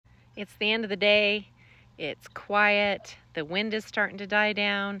It's the end of the day, it's quiet, the wind is starting to die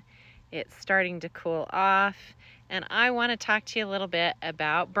down, it's starting to cool off, and I want to talk to you a little bit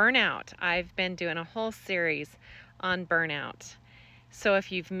about burnout. I've been doing a whole series on burnout. So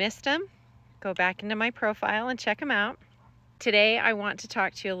if you've missed them, go back into my profile and check them out. Today I want to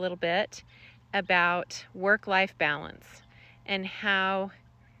talk to you a little bit about work-life balance and how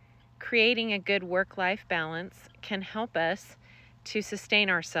creating a good work-life balance can help us to sustain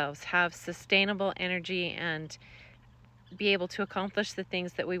ourselves, have sustainable energy, and be able to accomplish the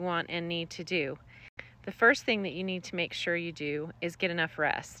things that we want and need to do. The first thing that you need to make sure you do is get enough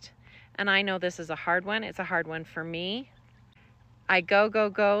rest. And I know this is a hard one. It's a hard one for me. I go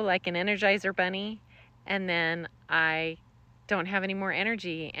like an Energizer bunny, and then I don't have any more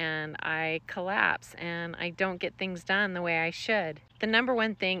energy and I collapse and I don't get things done the way I should. The number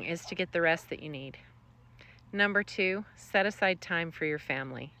one thing is to get the rest that you need. Number two, set aside time for your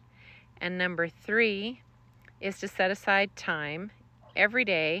family. And number three is to set aside time every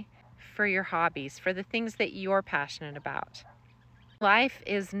day for your hobbies, for the things that you're passionate about. Life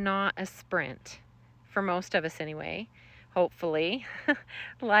is not a sprint, for most of us anyway. Hopefully.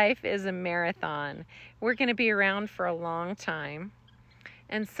 Life is a marathon. We're going to be around for a long time.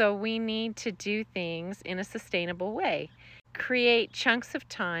 And so we need to do things in a sustainable way. Create chunks of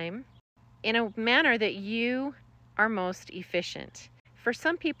time in a manner that you are most efficient. For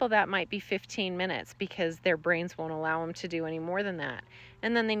some people that might be 15 minutes because their brains won't allow them to do any more than that.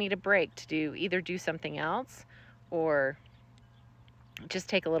 And then they need a break to either do something else or just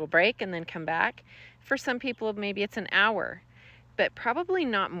take a little break and then come back. For some people, maybe it's an hour, but probably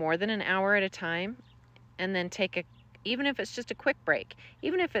not more than an hour at a time. And then even if it's just a quick break,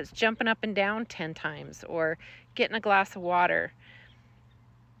 even if it's jumping up and down 10 times or getting a glass of water,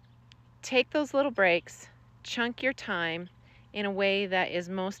 take those little breaks, chunk your time in a way that is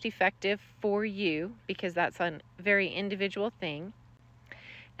most effective for you, because that's a very individual thing.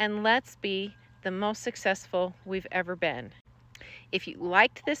 And let's be the most successful we've ever been. If you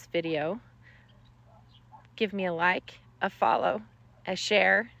liked this video, give me a like, a follow, a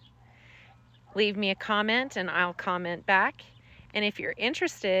share, leave me a comment and I'll comment back. And if you're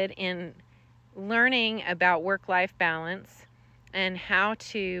interested in learning about work-life balance and how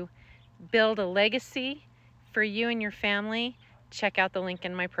to build a legacy for you and your family, check out the link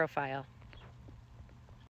in my profile.